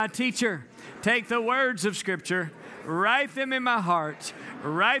My teacher, take the words of Scripture, write them in my heart,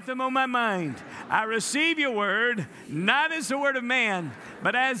 write them on my mind. I receive your word, not as the word of man,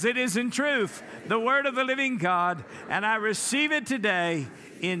 but as it is in truth, the word of the living God. And I receive it today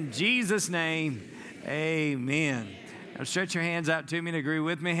in Jesus' name. Amen. Now stretch your hands out to me and agree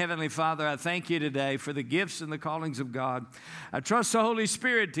with me. Heavenly Father, I thank you today for the gifts and the callings of God. I trust the Holy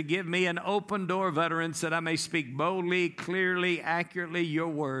Spirit to give me an open door of utterance that I may speak boldly, clearly, accurately your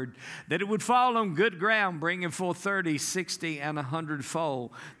word, that it would fall on good ground, bringing forth 30, 60, and 100-fold,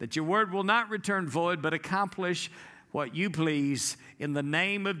 that your word will not return void, but accomplish what you please. In the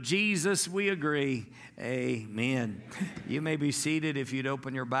name of Jesus, we agree. Amen. You may be seated if you'd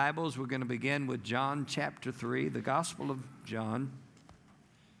open your Bibles. We're going to begin with John chapter 3, the Gospel of John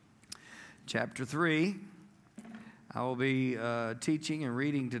chapter 3. I will be teaching and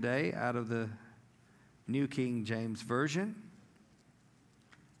reading today out of the New King James Version.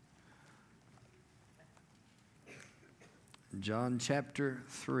 John chapter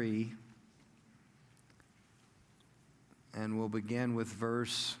 3. And we'll begin with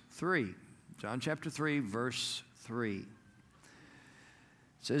verse 3. John chapter 3, verse 3. It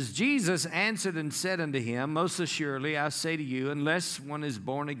says, Jesus answered and said unto him, Most assuredly I say to you, unless one is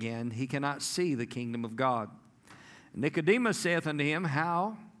born again, he cannot see the kingdom of God. Nicodemus saith unto him,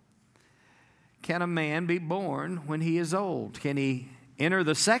 How can a man be born when he is old? Can he enter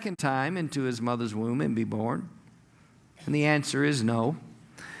the second time into his mother's womb and be born? And the answer is no.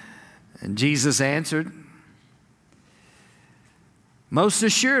 And Jesus answered, Most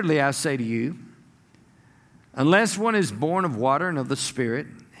assuredly, I say to you, unless one is born of water and of the Spirit,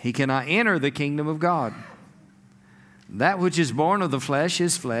 he cannot enter the kingdom of God. That which is born of the flesh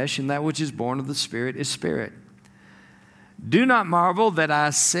is flesh, and that which is born of the Spirit is spirit. Do not marvel that I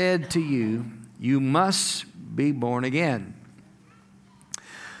said to you, you must be born again.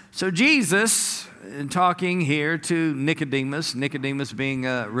 So Jesus, talking here to Nicodemus being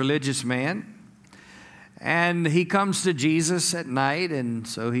a religious man, and he comes to Jesus at night, and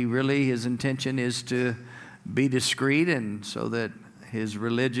so his intention is to be discreet, and so that his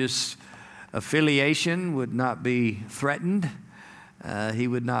religious affiliation would not be threatened. He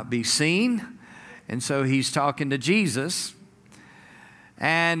would not be seen. And so he's talking to Jesus,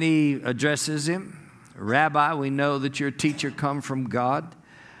 and he addresses him. Rabbi, we know that your teacher come from God,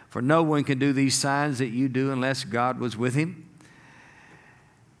 for no one can do these signs that you do unless God was with him.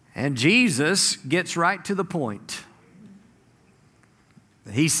 And Jesus gets right to the point.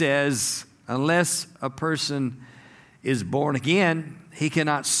 He says, unless a person is born again, he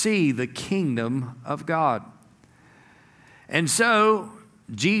cannot see the kingdom of God. And so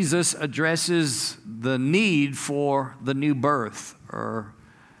Jesus addresses the need for the new birth, or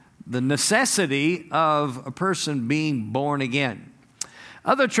the necessity of a person being born again.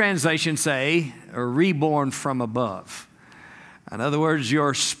 Other translations say, or reborn from above. In other words,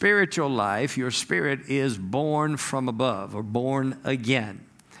 your spiritual life, your spirit is born from above, or born again.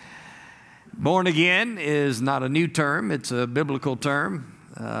 Born again is not a new term. It's a biblical term.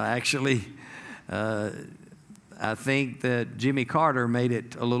 I think that Jimmy Carter made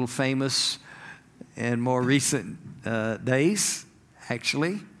it a little famous in more recent days,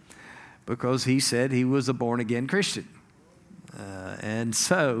 actually, because he said he was a born-again Christian. And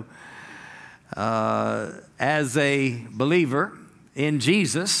so, as a believer in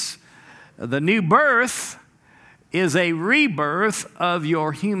Jesus, the new birth is a rebirth of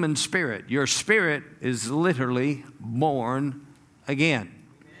your human spirit. Your spirit is literally born again.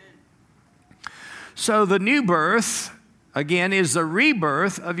 So the new birth, again, is the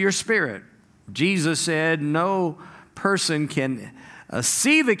rebirth of your spirit. Jesus said no person can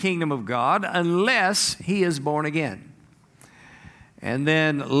see the kingdom of God unless he is born again. And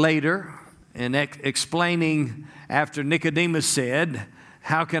then later, in explaining after Nicodemus said,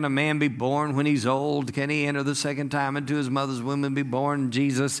 how can a man be born when he's old? Can he enter the second time into his mother's womb and be born?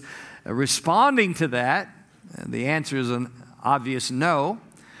 Jesus responding to that, the answer is an obvious no.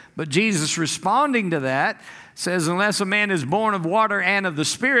 But Jesus responding to that says, unless a man is born of water and of the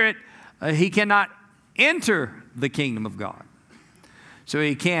Spirit, he cannot enter the kingdom of God. So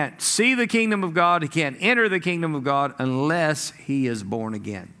he can't see the kingdom of God, he can't enter the kingdom of God unless he is born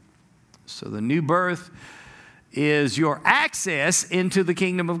again. So the new birth is your access into the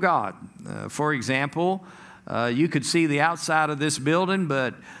kingdom of God. For example, you could see the outside of this building,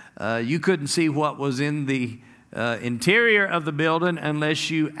 but you couldn't see what was in the interior of the building unless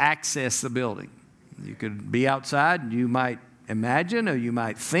you access the building. You could be outside, and you might imagine, or you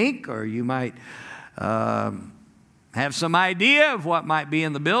might think, or you might have some idea of what might be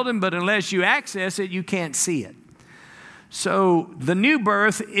in the building, but unless you access it, you can't see it. So the new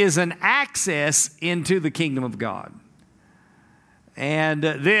birth is an access into the kingdom of God. And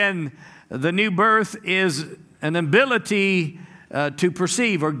then the new birth is an ability to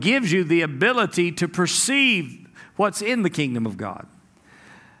perceive, or gives you the ability to perceive what's in the kingdom of God.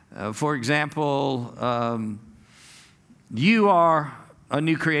 For example, you are a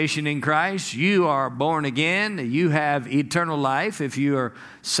new creation in Christ. You are born again. You have eternal life if you are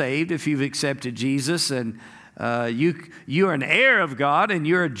saved, if you've accepted Jesus. And you are an heir of God, and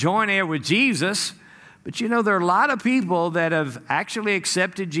you're a joint heir with Jesus. But you know, there are a lot of people that have actually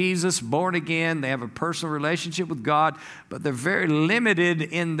accepted Jesus, born again. They have a personal relationship with God, but they're very limited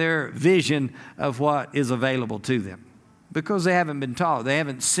in their vision of what is available to them because they haven't been taught. They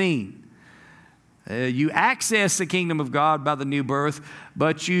haven't seen. You access the kingdom of God by the new birth,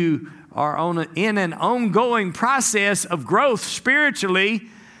 but you are in an ongoing process of growth spiritually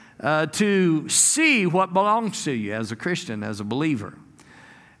to see what belongs to you as a Christian, as a believer.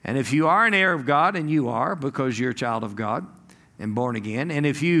 And if you are an heir of God, and you are because you're a child of God and born again, and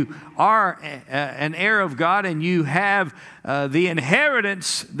if you are an heir of God and you have the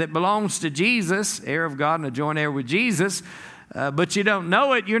inheritance that belongs to Jesus, heir of God and a joint heir with Jesus, but you don't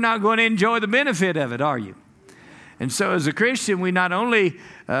know it, you're not going to enjoy the benefit of it, are you? And so as a Christian, we not only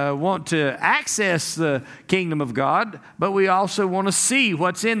want to access the kingdom of God, but we also want to see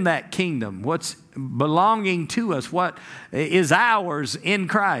what's in that kingdom, what's belonging to us, what is ours in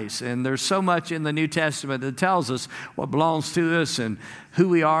Christ. And there's so much in the New Testament that tells us what belongs to us and who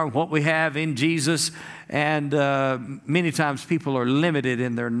we are and what we have in Jesus. And many times people are limited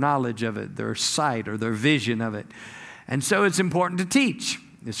in their knowledge of it, their sight or their vision of it. And so it's important to teach.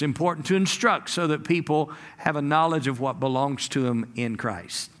 It's important to instruct so that people have a knowledge of what belongs to them in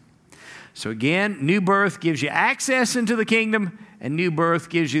Christ. So again, new birth gives you access into the kingdom, and new birth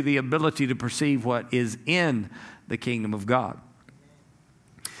gives you the ability to perceive what is in the kingdom of God.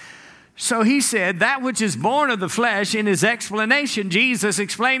 So he said, that which is born of the flesh, in his explanation, Jesus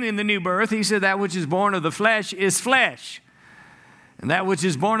explaining the new birth, he said that which is born of the flesh is flesh, and that which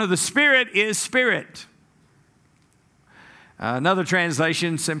is born of the Spirit is spirit. Another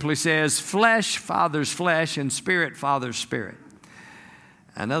translation simply says, flesh fathers flesh and spirit fathers spirit.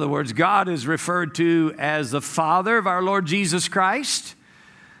 In other words, God is referred to as the Father of our Lord Jesus Christ.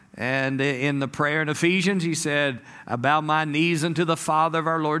 And in the prayer in Ephesians, he said, I bow my knees unto the Father of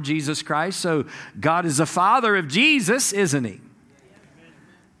our Lord Jesus Christ. So God is the Father of Jesus, isn't he?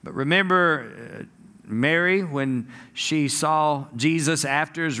 But remember, Mary, when she saw Jesus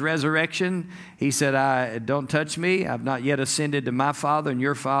after his resurrection, he said, don't touch me. I've not yet ascended to my Father and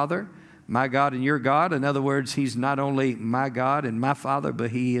your Father, my God and your God. In other words, he's not only my God and my Father,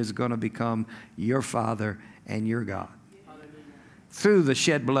 but he is going to become your Father and your God. Through the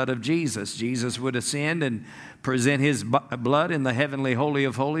shed blood of Jesus, Jesus would ascend and present his blood in the heavenly holy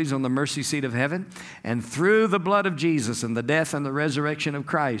of holies on the mercy seat of heaven. And through the blood of Jesus and the death and the resurrection of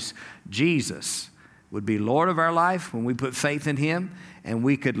Christ, Jesus would be Lord of our life when we put faith in him, and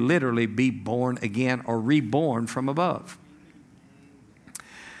we could literally be born again or reborn from above.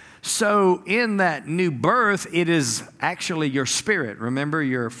 So in that new birth, it is actually your spirit. Remember,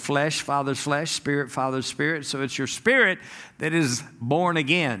 your flesh fathers flesh, spirit fathers spirit. So it's your spirit that is born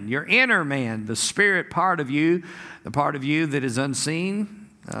again. Your inner man, the spirit part of you, the part of you that is unseen.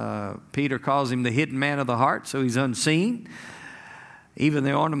 Peter calls him the hidden man of the heart, so he's unseen. Even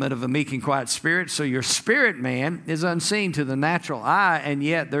the ornament of a meek and quiet spirit. So your spirit man is unseen to the natural eye, and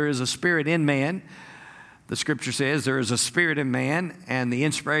yet there is a spirit in man. The scripture says there is a spirit in man, and the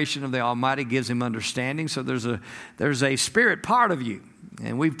inspiration of the Almighty gives him understanding. So there's a spirit part of you.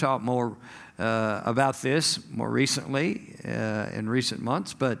 And we've talked more about this more recently, in recent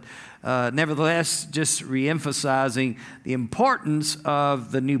months. But nevertheless, just reemphasizing the importance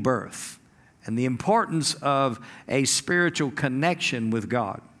of the new birth and the importance of a spiritual connection with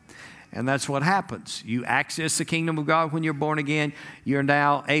God. And that's what happens. You access the kingdom of God when you're born again. You're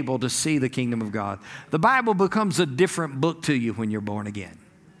now able to see the kingdom of God. The Bible becomes a different book to you when you're born again,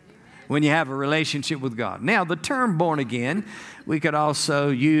 when you have a relationship with God. Now, the term born again, we could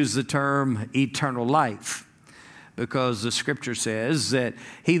also use the term eternal life, because the scripture says that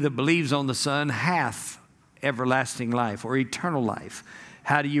he that believes on the Son hath everlasting life, or eternal life.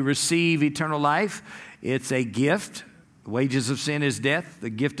 How do you receive eternal life? It's a gift. The wages of sin is death.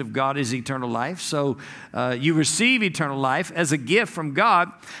 The gift of God is eternal life. So you receive eternal life as a gift from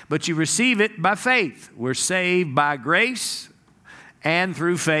God, but you receive it by faith. We're saved by grace and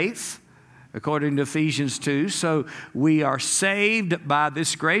through faith, according to Ephesians 2. So we are saved by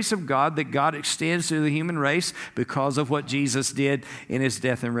this grace of God that God extends to the human race because of what Jesus did in his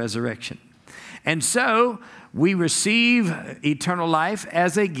death and resurrection. And so We receive eternal life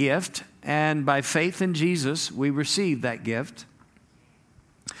as a gift, and by faith in Jesus, we receive that gift.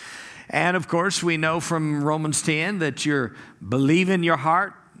 And of course, we know from Romans 10 that you believe in your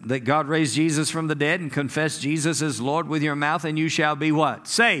heart that God raised Jesus from the dead and confess Jesus as Lord with your mouth, and you shall be what?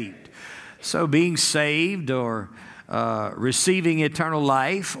 Saved. So being saved or receiving eternal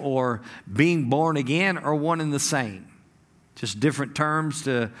life or being born again are one and the same. Just different terms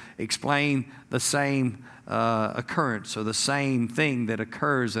to explain the same occurrence or the same thing that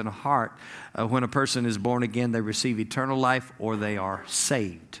occurs in a heart. When a person is born again, they receive eternal life or they are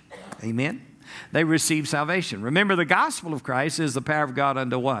saved. Amen? They receive salvation. Remember, the gospel of Christ is the power of God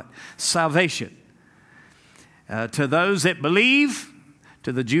unto what? Salvation. To those that believe,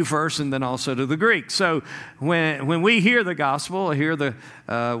 to the Jew first and then also to the Greek. So when we hear the gospel, hear the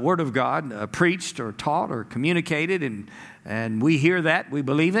word of God preached or taught or communicated, and we hear that, we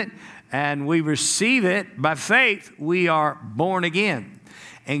believe it, and we receive it by faith, we are born again.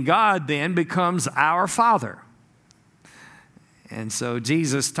 And God then becomes our Father. And so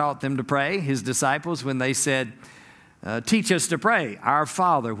Jesus taught them to pray, his disciples, when they said, teach us to pray, our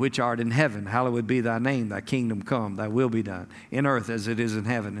Father which art in heaven, hallowed be thy name, thy kingdom come, thy will be done in earth as it is in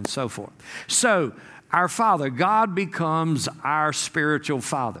heaven, and so forth. So our Father, God becomes our spiritual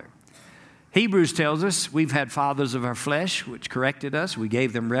Father. Hebrews tells us we've had fathers of our flesh which corrected us. We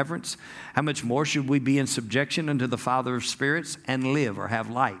gave them reverence. How much more should we be in subjection unto the Father of spirits and live or have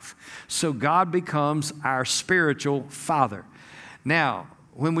life? So God becomes our spiritual Father. Now,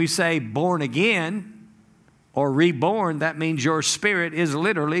 when we say born again or reborn, that means your spirit is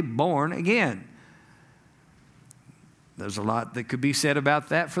literally born again. There's a lot that could be said about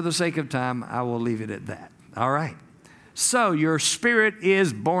that. For the sake of time, I will leave it at that. All right. So your spirit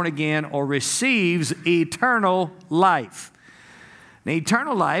is born again or receives eternal life. Now,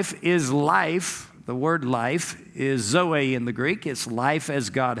 eternal life is life. The word life is zoe in the Greek. It's life as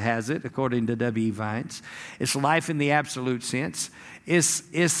God has it, according to W.E. Vines. It's life in the absolute sense.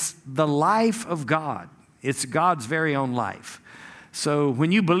 It's the life of God. It's God's very own life. So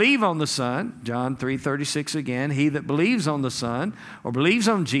when you believe on the Son, John 3:36 again, he that believes on the Son or believes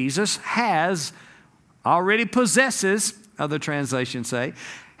on Jesus already possesses, other translations say,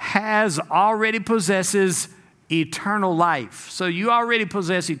 already possesses eternal life. So you already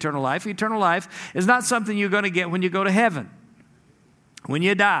possess eternal life. Eternal life is not something you're going to get when you go to heaven, when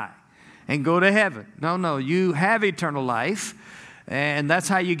you die and go to heaven. No, you have eternal life, and that's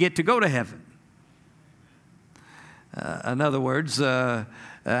how you get to go to heaven. In other words, how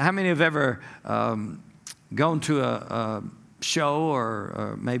many have ever gone to a show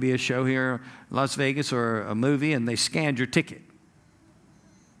or maybe a show here in Las Vegas or a movie and they scanned your ticket?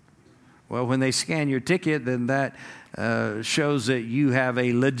 Well, when they scan your ticket, then that shows that you have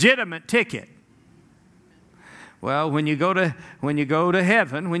a legitimate ticket. Well, when you go to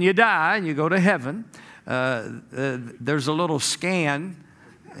heaven, when you die and you go to heaven, there's a little scan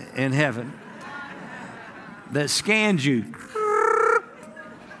in heaven that scans you.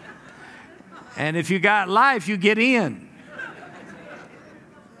 And if you got life, you get in.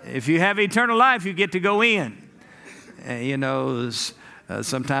 If you have eternal life, you get to go in.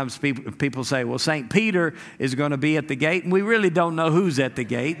 Sometimes people say, well, St. Peter is going to be at the gate, and we really don't know who's at the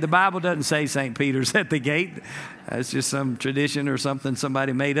gate. The Bible doesn't say St. Peter's at the gate. It's just some tradition or something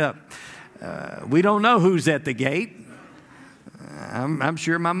somebody made up. We don't know who's at the gate. I'm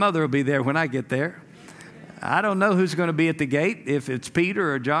sure my mother will be there when I get there. I don't know who's going to be at the gate, if it's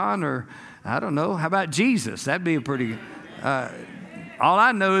Peter or John or, I don't know. How about Jesus? That'd be a pretty all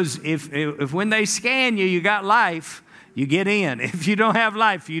I know is if when they scan you, you got life, you get in. If you don't have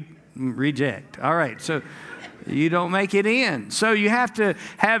life, you reject. All right, so you don't make it in. So you have to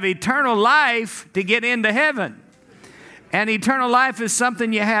have eternal life to get into heaven. And eternal life is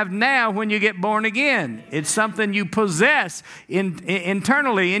something you have now when you get born again. It's something you possess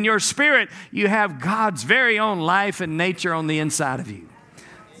internally in your spirit. You have God's very own life and nature on the inside of you.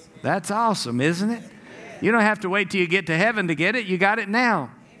 That's awesome, isn't it? You don't have to wait till you get to heaven to get it. You got it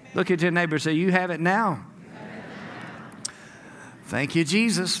now. Look at your neighbor and say, you have it now. Thank you,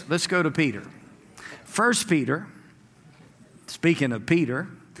 Jesus. Let's go to Peter. 1 Peter, speaking of Peter,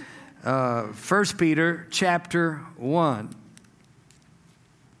 1 Peter chapter 1.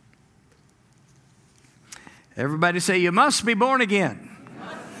 Everybody say, you must be born again.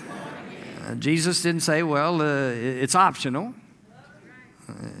 Jesus didn't say, well, it's optional.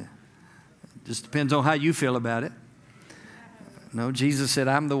 Just depends on how you feel about it. No, Jesus said,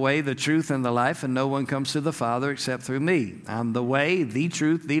 I'm the way, the truth, and the life, and no one comes to the Father except through me. I'm the way, the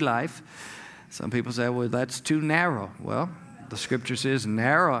truth, the life. Some people say, well, that's too narrow. Well, The scripture says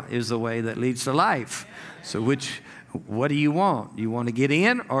narrow is the way that leads to life. So what do you want? Do you want to get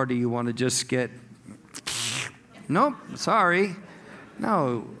in, or do you want to just get, nope, sorry.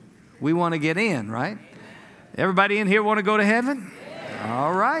 No, we want to get in, right? Everybody in here want to go to heaven?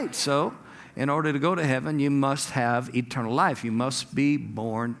 All right, so in order to go to heaven, you must have eternal life. You must be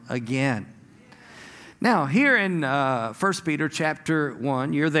born again. Now, here in 1 Peter chapter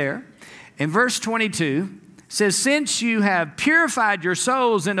 1, you're there. In verse 22, it says, since you have purified your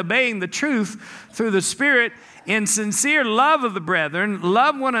souls in obeying the truth through the Spirit in sincere love of the brethren,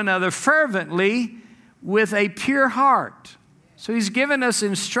 love one another fervently with a pure heart. So he's given us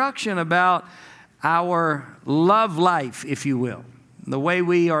instruction about our love life, if you will, the way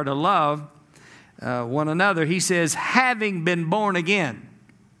we are to love one another. He says, having been born again,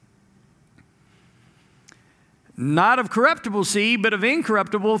 not of corruptible seed, but of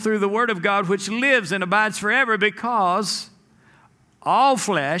incorruptible, through the word of God, which lives and abides forever, because all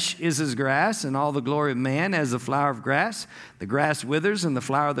flesh is as grass, and all the glory of man as the flower of grass. The grass withers, and the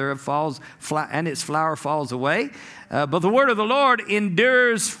flower thereof falls, and its flower falls away. But the word of the Lord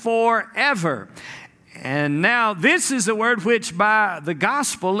endures forever. And now this is the word which by the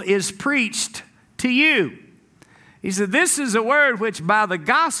gospel is preached to you. He said, this is a word which by the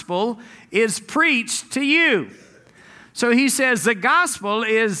gospel is preached to you. So he says the gospel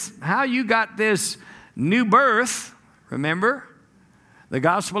is how you got this new birth. Remember, the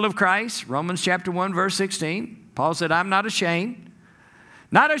gospel of Christ, Romans chapter 1, verse 16. Paul said, I'm not ashamed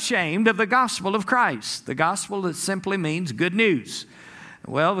of the gospel of Christ. The gospel, that simply means good news.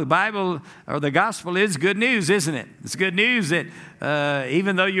 Well, the Bible, or the gospel, is good news, isn't it? It's good news that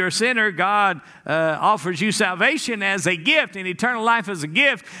even though you're a sinner, God offers you salvation as a gift and eternal life as a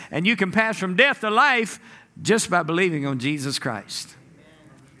gift, and you can pass from death to life just by believing on Jesus Christ.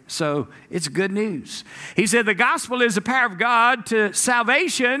 So it's good news. He said the gospel is the power of God to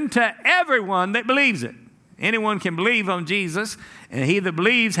salvation to everyone that believes it. Anyone can believe on Jesus, and he that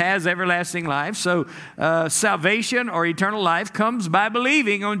believes has everlasting life. So salvation or eternal life comes by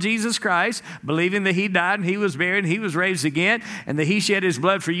believing on Jesus Christ, believing that he died and he was buried and he was raised again, and that he shed his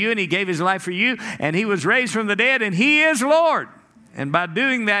blood for you and he gave his life for you, and he was raised from the dead, and he is Lord. And by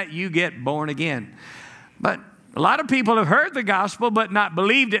doing that, you get born again. But a lot of people have heard the gospel but not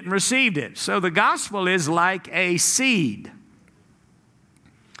believed it and received it. So the gospel is like a seed.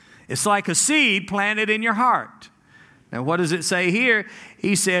 It's like a seed planted in your heart. Now, what does it say here?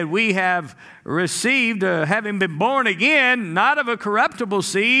 He said, we have received, having been born again, not of a corruptible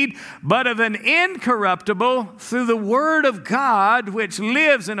seed, but of an incorruptible, through the word of God, which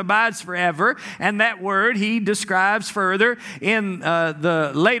lives and abides forever. And that word he describes further in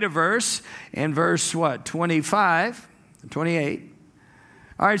the later verse, in verse 25, 28.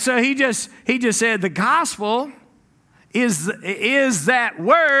 All right, so he just said the gospel is that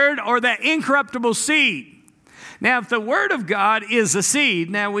word, or that incorruptible seed. Now, if the word of God is a seed,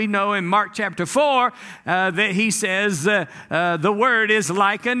 now we know in Mark chapter 4 that he says the word is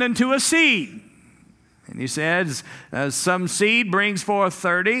likened unto a seed. And he says some seed brings forth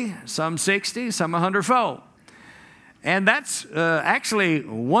 30, some 60, some 100-fold. And that's actually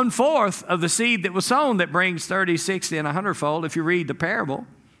 1/4 of the seed that was sown that brings 30, 60, and 100-fold if you read the parable.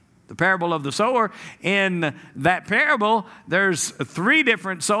 The parable of the sower. In that parable, there's 3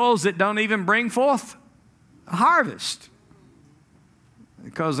 different souls that don't even bring forth a harvest.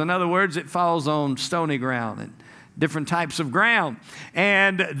 Because, in other words, it falls on stony ground and different types of ground.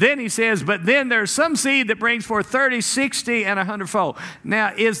 And then he says, but then there's some seed that brings forth 30, 60, and 100-fold.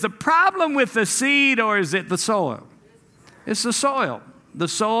 Now, is the problem with the seed, or is it the soil? It's the soil. The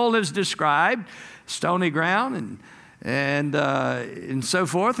soil is described, stony ground and so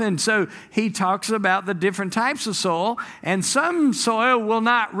forth. And so he talks about the different types of soil, and some soil will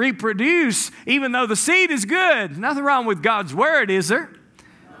not reproduce even though the seed is good. Nothing wrong with God's word, is there?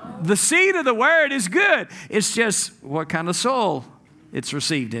 No. The seed of the word is good. It's just what kind of soil it's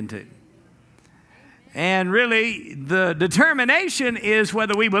received into. And really, the determination is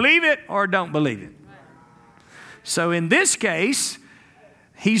whether we believe it or don't believe it. So in this case,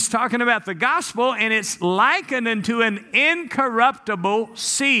 he's talking about the gospel, and it's likened unto an incorruptible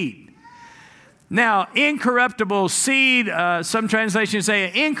seed. Now, incorruptible seed, some translations say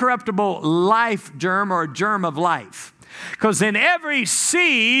an incorruptible life germ, or a germ of life. Because in every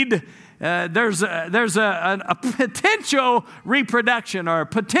seed, there's a potential reproduction or a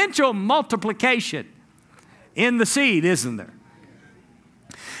potential multiplication in the seed, isn't there?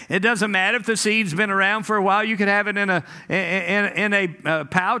 It doesn't matter if the seed's been around for a while. You could have it in a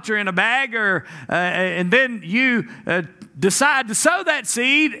pouch or in a bag, and then you decide to sow that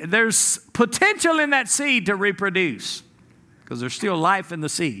seed. There's potential in that seed to reproduce. because there's still life in the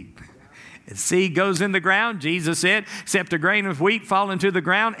seed. The seed goes in the ground, Jesus said, except a grain of wheat fall into the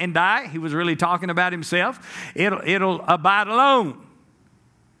ground and die. He was really talking about himself. It'll abide alone.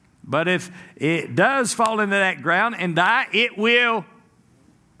 But if it does fall into that ground and die, it will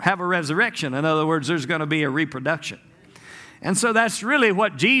have a resurrection. In other words, there's going to be a reproduction. And so that's really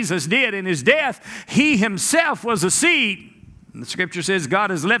what Jesus did in his death. He himself was a seed. And the scripture says God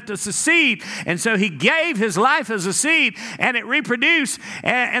has left us a seed. And so he gave his life as a seed and it reproduced.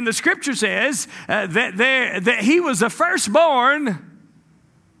 And the scripture says that he was the firstborn.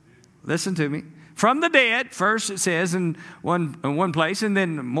 Listen to me. From the dead, first it says in one place and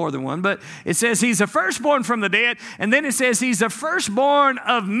then more than one. But it says he's the firstborn from the dead. And then it says he's the firstborn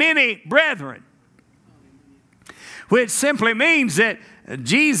of many brethren. Which simply means that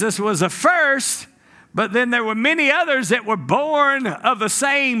Jesus was the first. But then there were many others that were born of the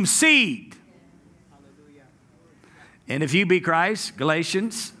same seed. And if you be Christ,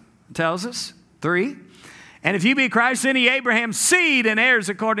 Galatians tells us, 3. And if you be Christ, then ye Abraham's seed and heirs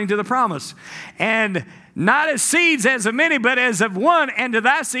according to the promise. And not as seeds as of many, but as of one, and to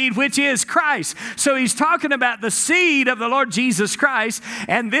thy seed, which is Christ. So he's talking about the seed of the Lord Jesus Christ.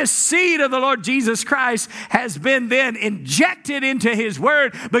 And this seed of the Lord Jesus Christ has been then injected into his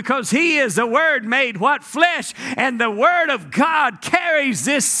word because he is the word made what? Flesh. And the word of God carries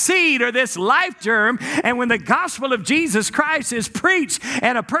this seed or this life germ. And when the gospel of Jesus Christ is preached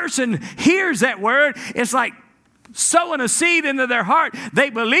and a person hears that word, it's like sowing a seed into their heart. They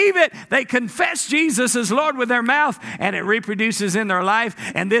believe it. They confess Jesus as Lord with their mouth, and it reproduces in their life.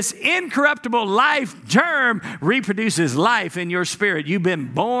 And this incorruptible life germ reproduces life in your spirit. You've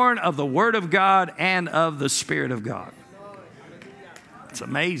been born of the Word of God and of the Spirit of God. It's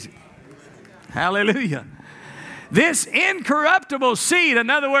amazing. Hallelujah. This incorruptible seed, in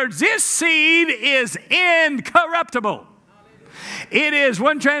other words, this seed is incorruptible. It is,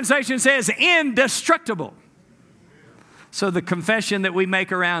 one translation says, indestructible. So the confession that we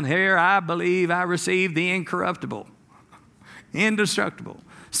make around here, I believe I receive the incorruptible, indestructible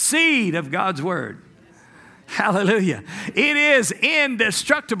seed of God's word. Hallelujah. It is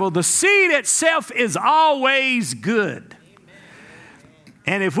indestructible. The seed itself is always good.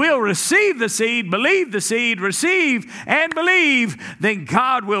 And if we'll receive the seed, believe the seed, receive and believe, then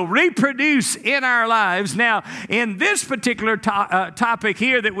God will reproduce in our lives. Now, in this particular topic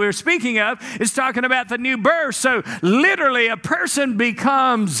here that we're speaking of, is talking about the new birth. So literally a person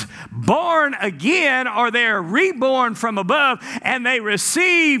becomes born again, or they're reborn from above, and they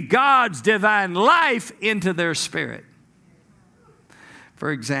receive God's divine life into their spirit.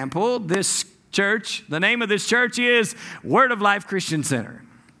 For example, this church, the name of this church is Word of Life Christian Center.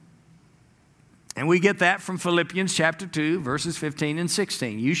 And we get that from Philippians chapter 2, verses 15 and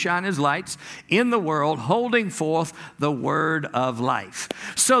 16. You shine as lights in the world, holding forth the word of life.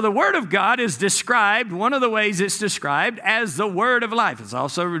 So the word of God is described, one of the ways it's described, as the word of life. It's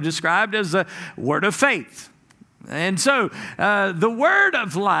also described as the word of faith. And so the word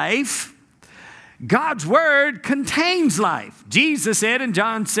of life, God's word contains life. Jesus said in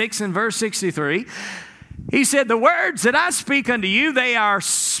John 6 and verse 63, he said, the words that I speak unto you, they are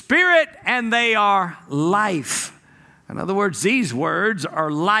spirit and they are life. In other words, these words are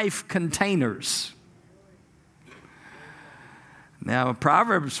life containers. Now,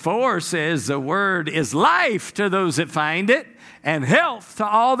 Proverbs 4 says the word is life to those that find it and health to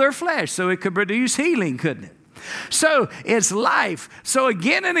all their flesh. So it could produce healing, couldn't it? So it's life. So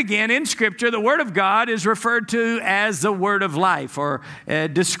again and again in Scripture, the Word of God is referred to as the Word of life, or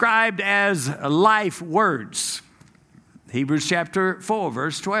described as life words. Hebrews chapter 4,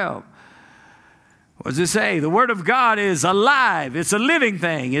 verse 12. What does it say? The Word of God is alive. It's a living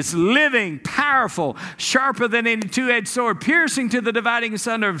thing. It's living, powerful, sharper than any two-edged sword, piercing to the dividing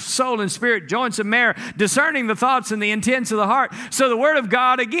asunder of soul and spirit, joints and marrow, discerning the thoughts and the intents of the heart. So the Word of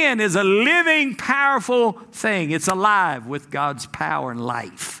God, again, is a living, powerful thing. It's alive with God's power and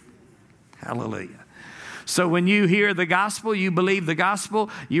life. Hallelujah. So when you hear the gospel, you believe the gospel,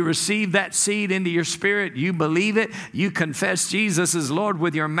 you receive that seed into your spirit, you believe it, you confess Jesus as Lord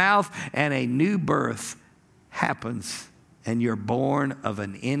with your mouth, and a new birth happens, and you're born of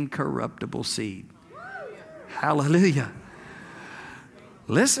an incorruptible seed. Hallelujah.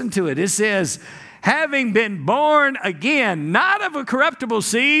 Listen to it. It says, having been born again, not of a corruptible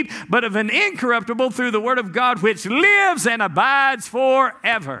seed, but of an incorruptible through the word of God, which lives and abides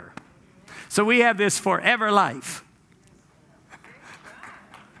forever. So we have this forever life.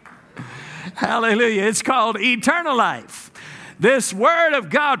 Hallelujah. It's called eternal life. This word of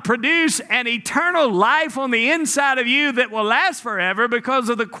God produces an eternal life on the inside of you that will last forever because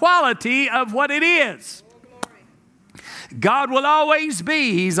of the quality of what it is. God will always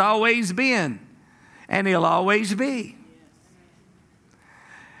be. He's always been. And He'll always be.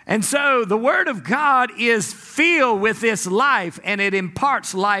 And so the Word of God is filled with this life, and it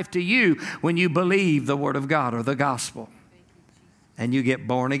imparts life to you when you believe the Word of God or the gospel. And you get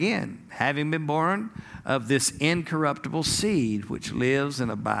born again, having been born of this incorruptible seed which lives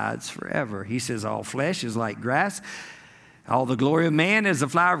and abides forever. He says, all flesh is like grass. All the glory of man is the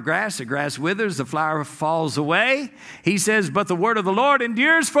flower of grass. The grass withers, the flower falls away. He says, but the word of the Lord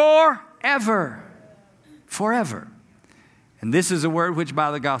endures forever. Forever. And this is a word which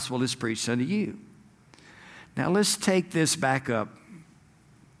by the gospel is preached unto you. Now let's take this back up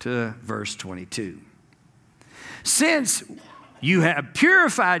to verse 22. Since you have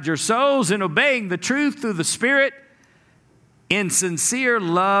purified your souls in obeying the truth through the Spirit in sincere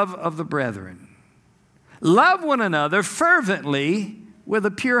love of the brethren, love one another fervently with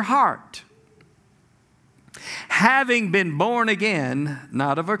a pure heart, having been born again,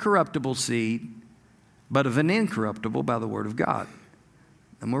 not of a corruptible seed, but of an incorruptible by the word of God.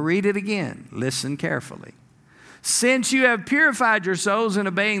 And we'll read it again. Listen carefully. Since you have purified your souls in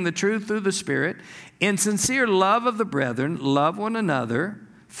obeying the truth through the Spirit, in sincere love of the brethren, love one another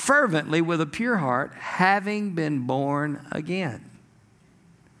fervently with a pure heart, having been born again.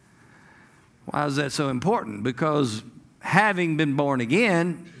 Why is that so important? Because having been born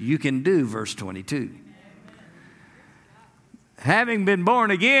again, you can do verse 22. Having been born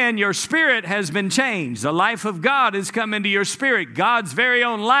again, your spirit has been changed. The life of God has come into your spirit. God's very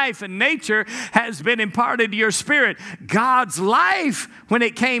own life and nature has been imparted to your spirit. God's life, when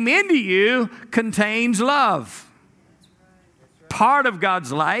it came into you, contains love. Part of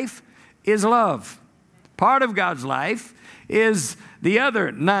God's life is love. Part of God's life is the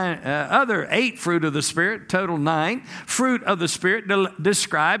other 8 fruit of the Spirit, total 9, fruit of the Spirit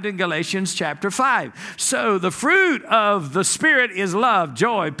described in Galatians chapter 5. So the fruit of the Spirit is love,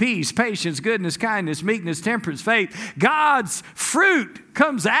 joy, peace, patience, goodness, kindness, meekness, temperance, faith. God's fruit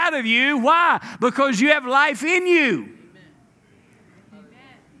comes out of you. Why? Because you have life in you.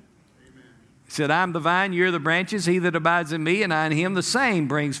 He said, I'm the vine, you're the branches. He that abides in me and I in him, the same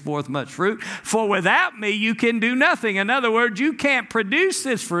brings forth much fruit. For without me, you can do nothing. In other words, you can't produce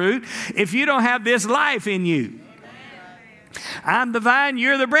this fruit if you don't have this life in you. I'm the vine,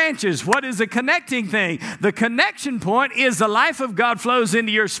 you're the branches. What is the connecting thing? The connection point is the life of God flows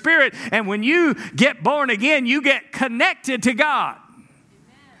into your spirit. And when you get born again, you get connected to God.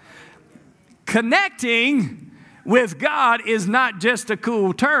 Connecting with God is not just a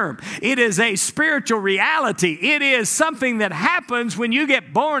cool term. It is a spiritual reality. It is something that happens when you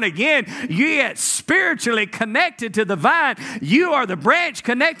get born again. You get spiritually connected to the vine. You are the branch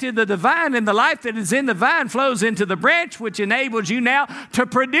connected to the vine, and the life that is in the vine flows into the branch, which enables you now to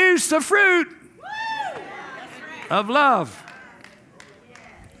produce the fruit of love.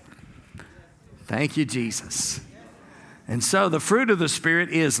 Thank you, Jesus. And so the fruit of the Spirit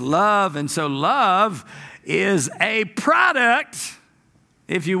is love, and so love is a product,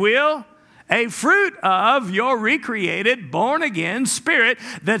 if you will, a fruit of your recreated, born-again spirit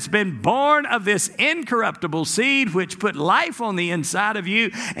that's been born of this incorruptible seed which put life on the inside of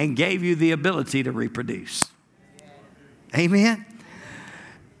you and gave you the ability to reproduce. Amen?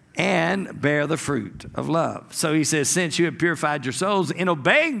 And bear the fruit of love. So he says, since you have purified your souls in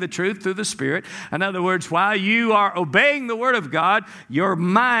obeying the truth through the Spirit. In other words, while you are obeying the Word of God, your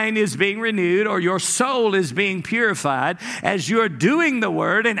mind is being renewed or your soul is being purified as you're doing the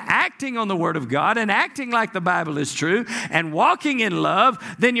Word and acting on the Word of God and acting like the Bible is true and walking in love,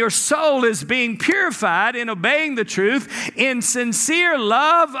 then your soul is being purified in obeying the truth in sincere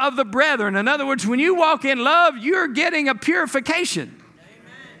love of the brethren. In other words, when you walk in love, you're getting a purification.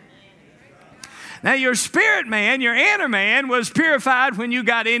 Now, your spirit man, your inner man, was purified when you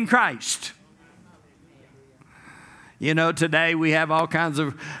got in Christ. You know, today we have all kinds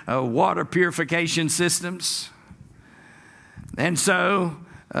of water purification systems. And so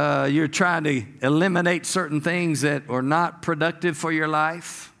you're trying to eliminate certain things that are not productive for your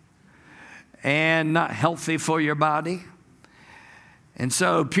life and not healthy for your body. And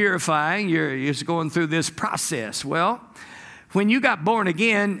so purifying, you're just going through this process. Well, when you got born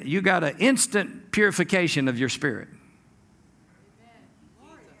again, you got an instant purification of your spirit.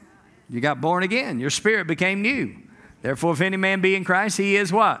 You got born again. Your spirit became new. Therefore, if any man be in Christ, he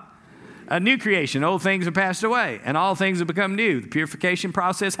is what? A new creation. Old things are passed away, and all things have become new. The purification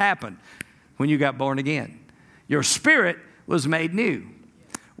process happened when you got born again. Your spirit was made new.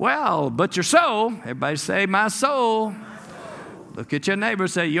 Well, but your soul, everybody say, my soul. Look at your neighbor,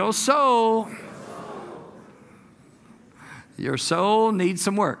 say, your soul. Your soul needs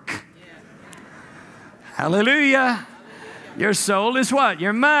some work. Hallelujah. Your soul is what?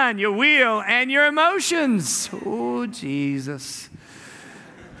 Your mind, your will, and your emotions. Oh, Jesus.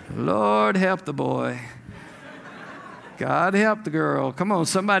 Lord, help the boy. God, help the girl. Come on,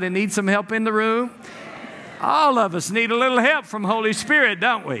 somebody needs some help in the room. All of us need a little help from Holy Spirit,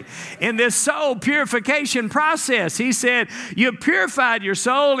 don't we? In this soul purification process, he said, you purified your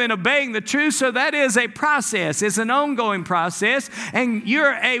soul in obeying the truth, so that is a process. It's an ongoing process, and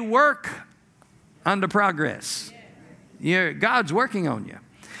you're a work under progress. God's working on you.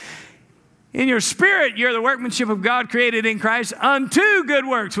 In your spirit, you're the workmanship of God created in Christ unto good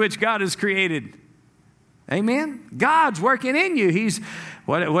works, which God has created. Amen? God's working in you.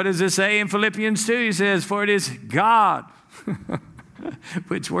 What does it say in Philippians 2? He says, for it is God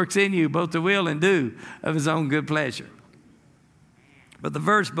which works in you both to will and do of his own good pleasure. But the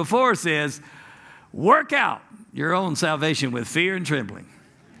verse before says, work out your own salvation with fear and trembling.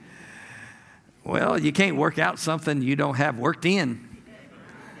 Well, you can't work out something you don't have worked in.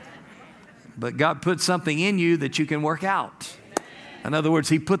 But God put something in you that you can work out. In other words,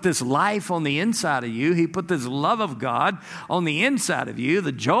 he put this life on the inside of you. He put this love of God on the inside of you,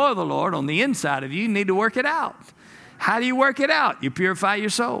 the joy of the Lord on the inside of you. You need to work it out. How do you work it out? You purify your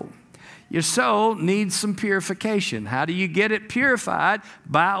soul. Your soul needs some purification. How do you get it purified?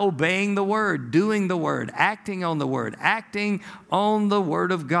 By obeying the Word, doing the Word, acting on the Word, acting on the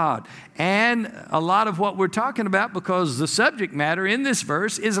Word of God. And a lot of what we're talking about, because the subject matter in this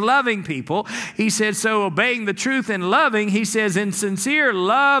verse is loving people. He said, so obeying the truth and loving, he says, in sincere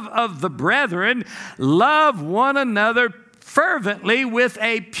love of the brethren, love one another fervently with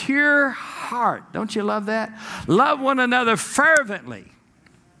a pure heart. Don't you love that? Love one another fervently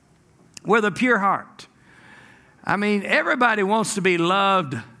with a pure heart. I mean, everybody wants to be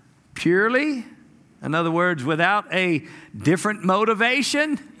loved purely. In other words, without a different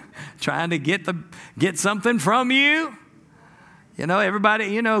motivation, trying to get something from you. You know,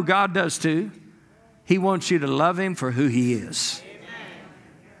 everybody, God does too. He wants you to love him for who he is.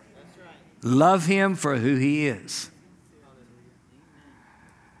 Love him for who he is.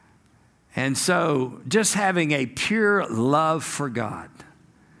 And so, just having a pure love for God.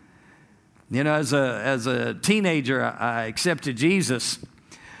 As a teenager, I accepted Jesus.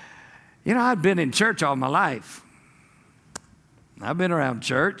 I'd been in church all my life. I've been around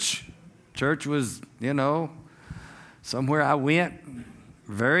church. Church was, somewhere I went,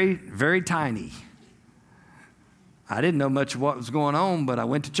 very, very tiny. I didn't know much of what was going on, but I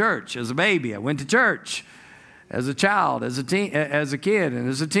went to church as a baby. I went to church as a child, as a kid, and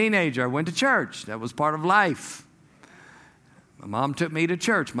as a teenager. I went to church. That was part of life. My mom took me to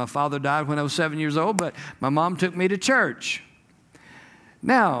church. My father died when I was 7 years old, but my mom took me to church.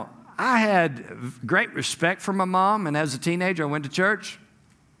 Now, I had great respect for my mom, and as a teenager, I went to church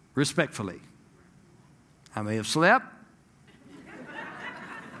respectfully. I may have slept,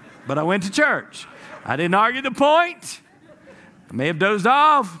 but I went to church. I didn't argue the point. I may have dozed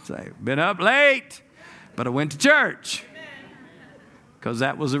off, say, been up late, but I went to church because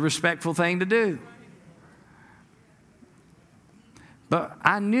that was a respectful thing to do. But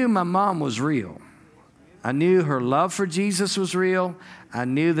I knew my mom was real. I knew her love for Jesus was real. I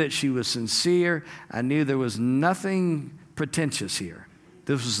knew that she was sincere. I knew there was nothing pretentious here.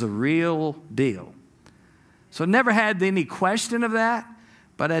 This was the real deal. So I never had any question of that,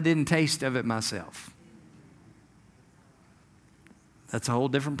 but I didn't taste of it myself. That's a whole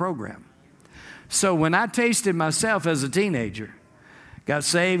different program. So when I tasted myself as a teenager, got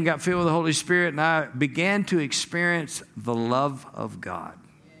saved, got filled with the Holy Spirit, and I began to experience the love of God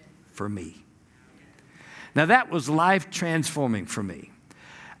for me. Now that was life transforming for me.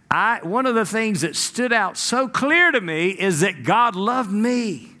 One of the things that stood out so clear to me is that God loved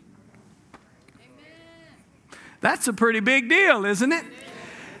me. That's a pretty big deal, isn't it?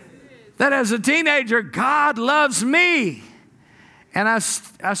 That as a teenager, God loves me. And I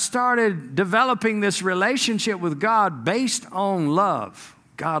started developing this relationship with God based on love.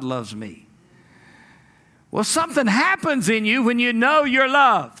 God loves me. Well, something happens in you when you know you're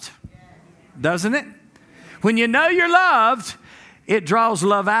loved, doesn't it? When you know you're loved, it draws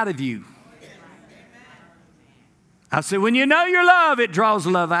love out of you. I said, when you know you're loved, it draws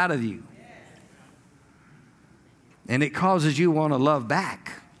love out of you. And it causes you to want to love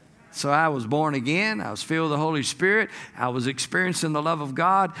back. So I was born again. I was filled with the Holy Spirit. I was experiencing the love of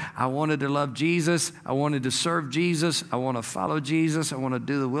God. I wanted to love Jesus. I wanted to serve Jesus. I want to follow Jesus. I want to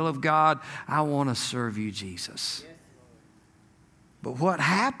do the will of God. I want to serve you, Jesus. But what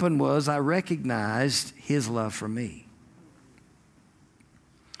happened was I recognized his love for me.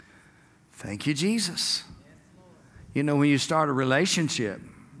 Thank you, Jesus. When you start a relationship,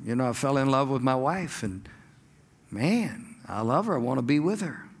 I fell in love with my wife, and man, I love her. I want to be with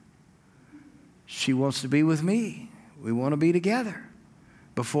her. She wants to be with me. We want to be together.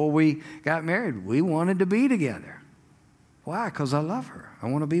 Before we got married, we wanted to be together. Why? Because I love her. I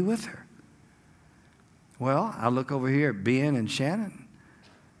want to be with her. Well, I look over here at Ben and Shannon.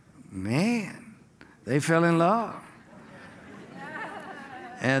 Man, they fell in love.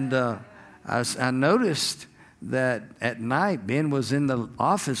 And I noticed that at night, Ben was in the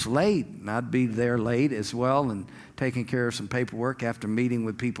office late, and I'd be there late as well and taking care of some paperwork after meeting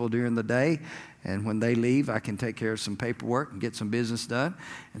with people during the day. And when they leave, I can take care of some paperwork and get some business done.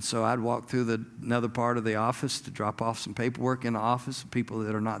 And so I'd walk through another part of the office to drop off some paperwork in the office of people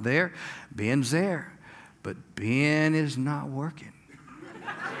that are not there. Ben's there, but Ben is not working.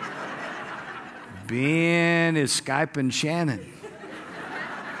 Ben is Skyping Shannon.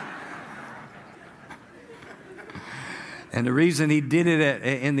 And the reason he did it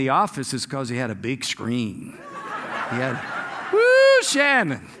in the office is because he had a big screen. He had, woo,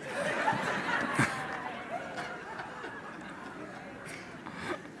 Shannon.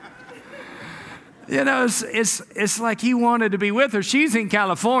 You know, it's like he wanted to be with her. She's in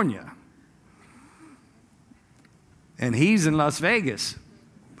California. And he's in Las Vegas.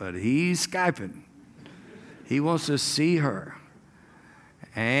 But he's Skyping. He wants to see her.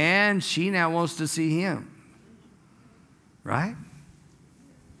 And she now wants to see him. Right?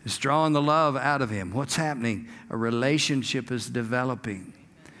 It's drawing the love out of him. What's happening? A relationship is developing.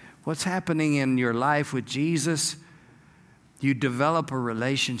 What's happening in your life with Jesus? You develop a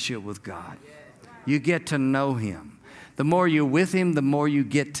relationship with God. You get to know him. The more you're with him, the more you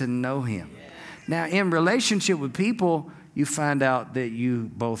get to know him. Now, in relationship with people, you find out that you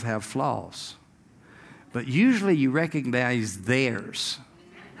both have flaws. But usually you recognize theirs.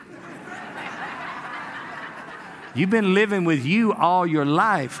 You've been living with you all your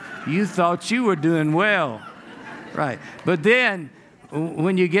life. You thought you were doing well. Right. But then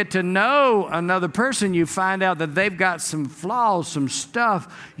when you get to know another person, you find out that they've got some flaws, some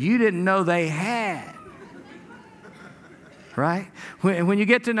stuff you didn't know they had. Right? When you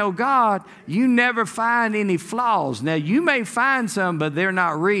get to know God, you never find any flaws. Now, you may find some, but they're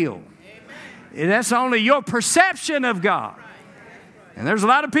not real. Amen. That's only your perception of God. And there's a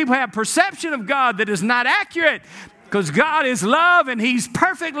lot of people who have perception of God that is not accurate, because God is love and he's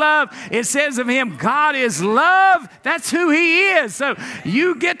perfect love. It says of him, God is love. That's who he is. So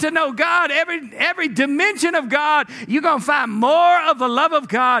you get to know God, every dimension of God, you're going to find more of the love of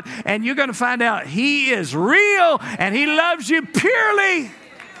God, and you're going to find out he is real and he loves you purely.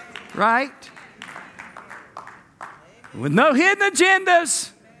 Right? With no hidden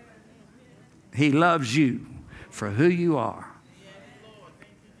agendas. He loves you for who you are.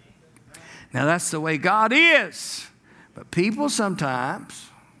 Now, that's the way God is. But people sometimes,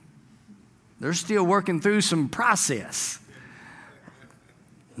 they're still working through some process.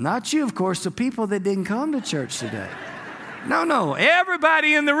 Not you, of course, the people that didn't come to church today. No,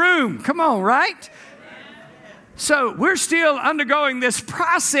 everybody in the room. Come on, right? So we're still undergoing this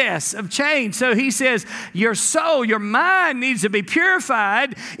process of change. So he says, your soul, your mind needs to be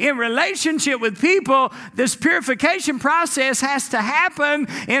purified in relationship with people. This purification process has to happen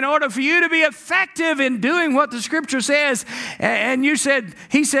in order for you to be effective in doing what the scripture says. And he said,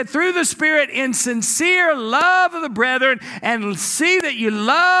 through the Spirit in sincere love of the brethren, and see that you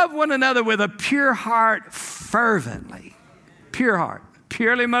love one another with a pure heart fervently. Pure heart,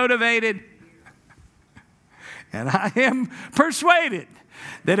 purely motivated. And I am persuaded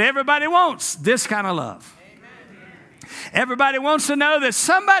that everybody wants this kind of love. Amen. Everybody wants to know that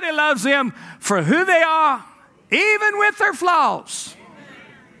somebody loves them for who they are, even with their flaws.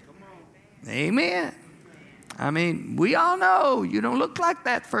 Amen. Amen. I mean, we all know you don't look like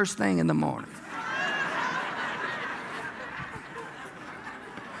that first thing in the morning.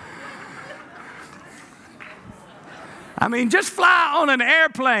 I mean, just fly on an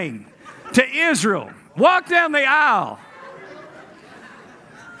airplane to Israel. Walk down the aisle.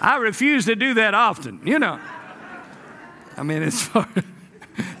 I refuse to do that often, you know. I mean, as far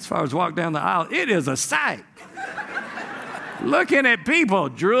as walk down the aisle, it is a sight. Looking at people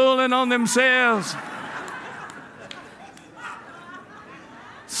drooling on themselves,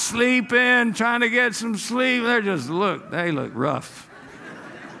 sleeping, trying to get some sleep. They look rough.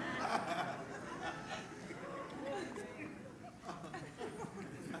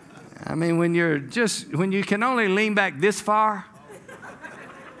 I mean, when you can only lean back this far,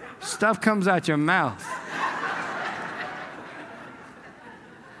 stuff comes out your mouth.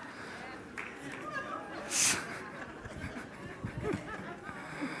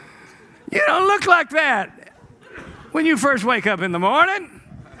 You don't look like that when you first wake up in the morning.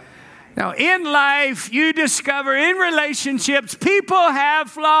 Now, in life, you discover in relationships, people have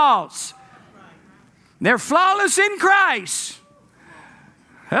flaws. They're flawless in Christ.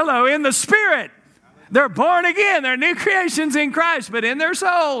 Hello, in the Spirit. They're born again. They're new creations in Christ. But in their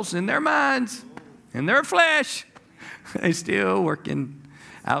souls, in their minds, in their flesh, they still working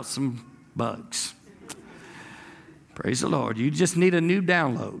out some bugs. Praise the Lord. You just need a new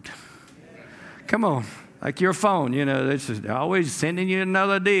download. Come on. Like your phone, they're always sending you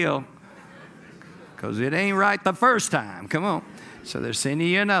another deal because it ain't right the first time. Come on. So they're sending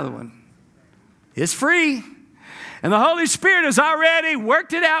you another one. It's free. And the Holy Spirit has already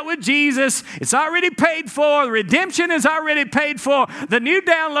worked it out with Jesus. It's already paid for. The redemption is already paid for. The new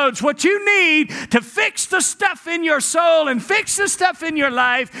downloads, what you need to fix the stuff in your soul and fix the stuff in your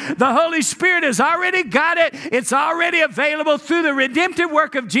life, the Holy Spirit has already got it. It's already available through the redemptive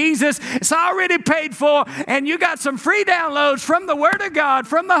work of Jesus. It's already paid for. And you got some free downloads from the Word of God,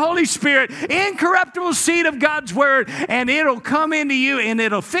 from the Holy Spirit, incorruptible seed of God's Word. And it'll come into you and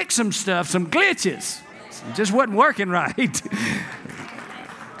it'll fix some stuff, some glitches. It just wasn't working right.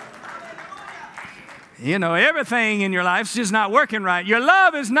 Everything in your life is just not working right. Your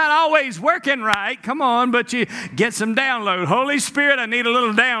love is not always working right. Come on, but you get some download. Holy Spirit, I need a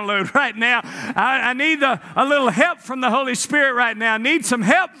little download right now. I need a little help from the Holy Spirit right now. I need some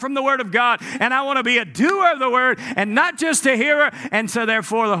help from the Word of God. And I want to be a doer of the Word and not just a hearer. And so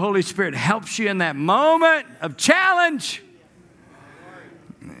therefore the Holy Spirit helps you in that moment of challenge.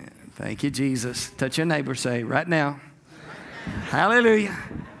 Thank you, Jesus. Touch your neighbor. Say, right now. Hallelujah.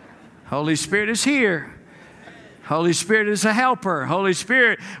 Holy Spirit is here. Holy Spirit is a helper. Holy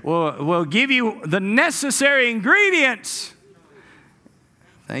Spirit will give you the necessary ingredients.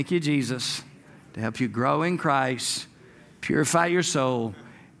 Thank you, Jesus, to help you grow in Christ, purify your soul,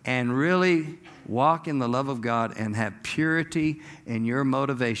 and really walk in the love of God and have purity in your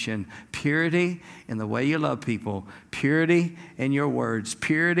motivation, purity in the way you love people, purity in your words,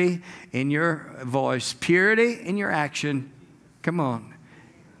 purity in your voice, purity in your action. Come on.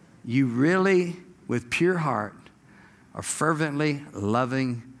 You really, with pure heart, are fervently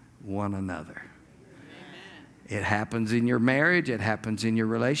loving one another. It happens in your marriage. It happens in your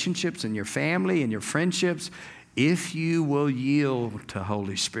relationships, in your family, in your friendships. If you will yield to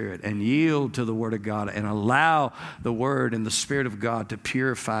Holy Spirit and yield to the Word of God and allow the Word and the Spirit of God to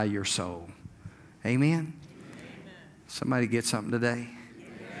purify your soul. Amen? Somebody get something today?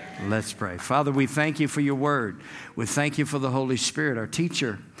 Let's pray. Father, we thank you for your Word. We thank you for the Holy Spirit, our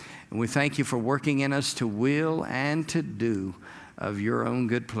teacher. And we thank you for working in us to will and to do of your own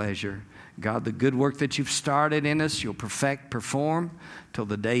good pleasure. God, the good work that you've started in us, you'll perform till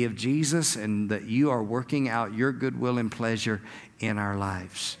the day of Jesus, and that you are working out your goodwill and pleasure in our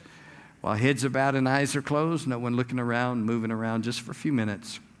lives. While heads are bowed and eyes are closed, no one looking around, moving around just for a few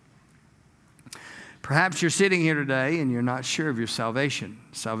minutes. Perhaps you're sitting here today and you're not sure of your salvation.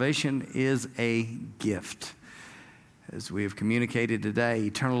 Salvation is a gift. As we have communicated today,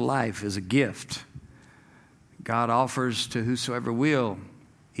 eternal life is a gift. God offers to whosoever will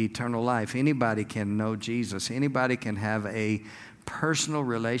eternal life. Anybody can know Jesus. Anybody can have a personal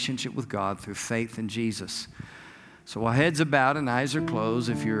relationship with God through faith in Jesus. So while heads are bowed and eyes are closed,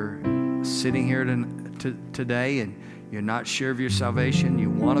 if you're sitting here today and you're not sure of your salvation, you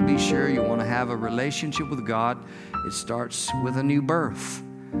want to be sure, you want to have a relationship with God, it starts with a new birth.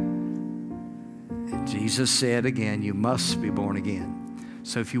 And Jesus said again, you must be born again.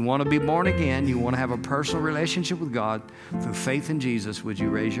 So if you want to be born again, you want to have a personal relationship with God through faith in Jesus, would you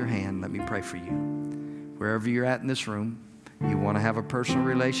raise your hand? Let me pray for you. Wherever you're at in this room, you want to have a personal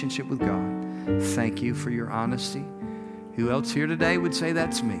relationship with God. Thank you for your honesty. Who else here today would say,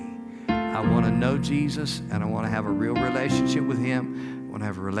 that's me? I want to know Jesus, and I want to have a real relationship with Him. I want to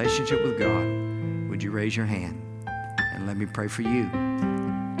have a relationship with God. Would you raise your hand? And let me pray for you.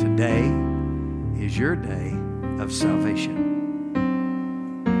 Today is your day of salvation.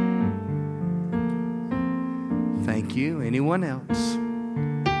 Thank you. Anyone else?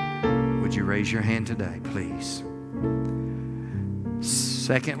 Would you raise your hand today, please?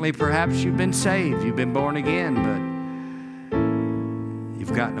 Secondly, perhaps you've been saved. You've been born again, but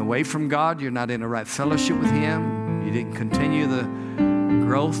you've gotten away from God. You're not in the right fellowship with Him. You didn't continue the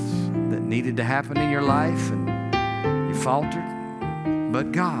growth that needed to happen in your life, and you faltered.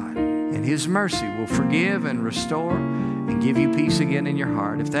 But God, in His mercy, will forgive and restore and give you peace again in your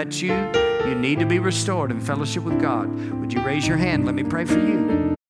heart. If that's you, you need to be restored in fellowship with God. Would you raise your hand? Let me pray for you.